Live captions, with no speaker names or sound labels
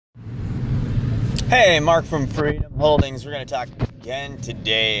Hey, Mark from Freedom Holdings. We're going to talk again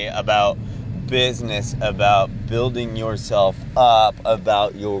today about business, about building yourself up,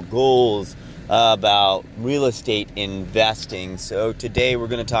 about your goals, about real estate investing. So today we're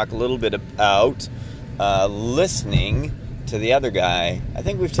going to talk a little bit about listening to the other guy. I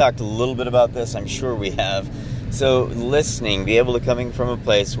think we've talked a little bit about this. I'm sure we have. So listening, be able to coming from a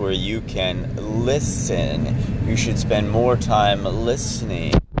place where you can listen. You should spend more time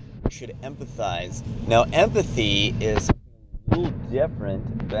listening. Should empathize. Now, empathy is a little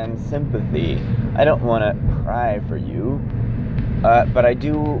different than sympathy. I don't want to cry for you, but I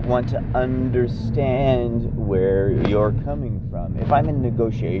do want to understand where you're coming from. If I'm in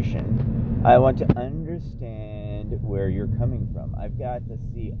negotiation, I want to understand where you're coming from. I've got to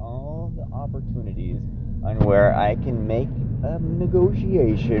see all the opportunities on where I can make a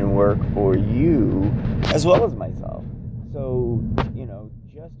negotiation work for you as well as myself. So,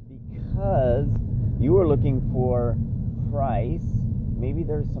 just because you are looking for price, maybe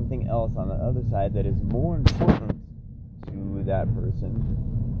there's something else on the other side that is more important to that person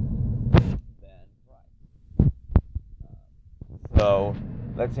than price. So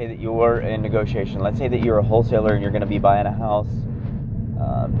let's say that you're in negotiation. Let's say that you're a wholesaler and you're going to be buying a house.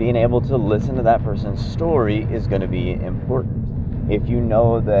 Being able to listen to that person's story is going to be important. If you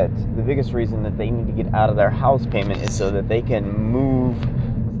know that the biggest reason that they need to get out of their house payment is so that they can move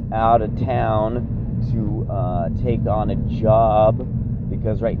out of town to take on a job,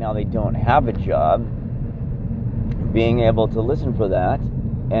 because right now they don't have a job, being able to listen for that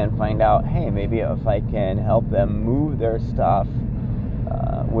and find out, hey, maybe if I can help them move their stuff,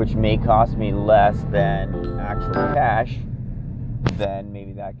 which may cost me less than actual cash, then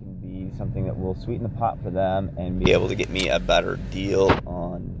maybe that can be something that will sweeten the pot for them and be able to get me a better deal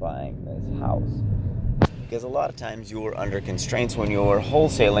on buying this house. Because a lot of times you're under constraints when you're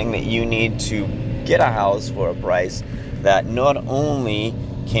wholesaling that you need to get a house for a price that not only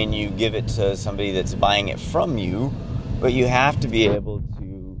can you give it to somebody that's buying it from you, but you have to be able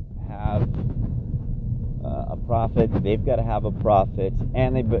to have a profit. They've got to have a profit,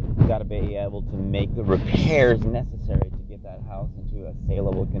 and they've got to be able to make the repairs necessary to get that house into a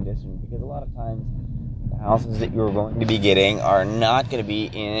saleable condition. Because a lot of times the houses that you're going to be getting are not going to be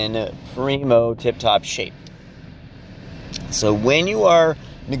in primo tip-top shape. So when you are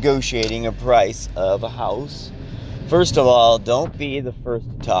negotiating a price of a house, first of all, don't be the first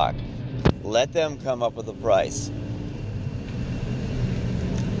to talk. Let them come up with a price.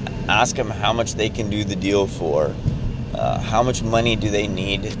 Ask them how much they can do the deal for. How much money do they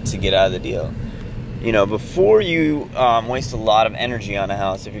need to get out of the deal? Before you waste a lot of energy on a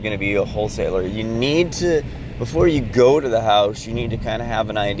house, if you're going to be a wholesaler, you need to, before you go to the house, you need to kind of have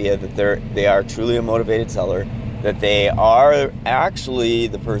an idea that they are truly a motivated seller, that they are actually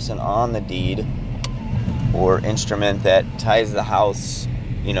the person on the deed or instrument that ties the house,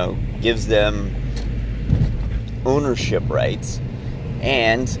 gives them ownership rights,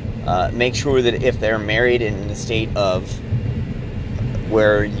 and make sure that if they're married in a state of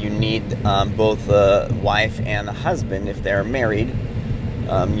where you need both the wife and the husband, if they're married,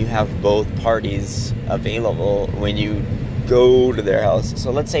 you have both parties available when you go to their house.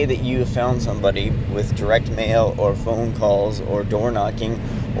 So let's say that you found somebody with direct mail or phone calls or door knocking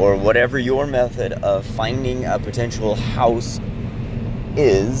or whatever your method of finding a potential house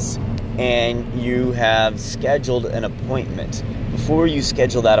is, and you have scheduled an appointment. Before you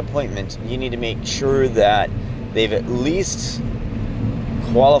schedule that appointment, you need to make sure that they've at least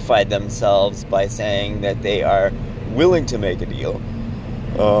qualified themselves by saying that they are willing to make a deal,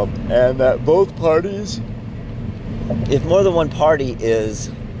 and that both parties, if more than one party is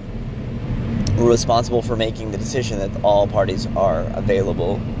responsible for making the decision, that all parties are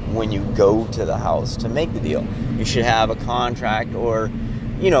available when you go to the house to make the deal. You should have a contract, or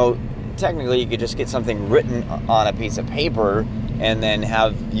technically you could just get something written on a piece of paper and then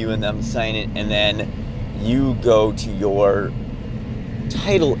have you and them sign it, and then you go to your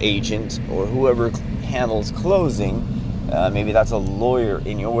title agent or whoever handles closing. Maybe that's a lawyer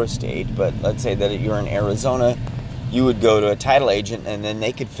in your state, but let's say that you're in Arizona, you would go to a title agent, and then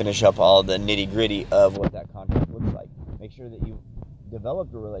they could finish up all the nitty-gritty of what that contract looks like. Make sure that you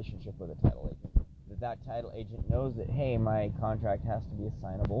developed a relationship with a title agent, that title agent knows that, hey, my contract has to be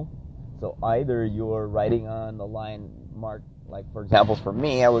assignable. So either you're writing on the line Mark, like for example for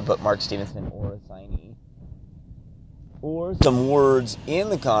me, I would put Mark Stevenson or assignee, or some words in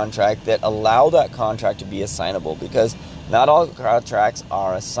the contract that allow that contract to be assignable, because not all contracts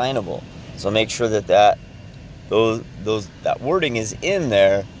are assignable. So make sure that that wording is in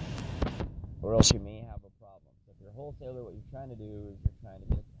there, or else you may have a problem. So if you're a wholesaler, what you're trying to do is you're trying to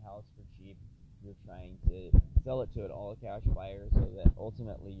get a house for cheap. You're trying to sell it to an all-cash buyer so that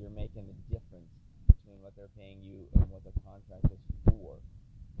ultimately you're making the difference between what they're paying you and what the contract is for.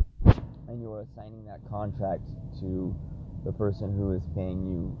 And you're assigning that contract to the person who is paying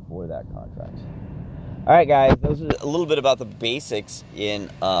you for that contract. All right, guys, those are a little bit about the basics in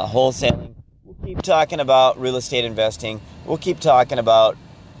wholesaling. We'll keep talking about real estate investing. We'll keep talking about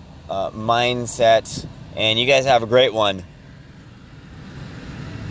mindset. And you guys have a great one.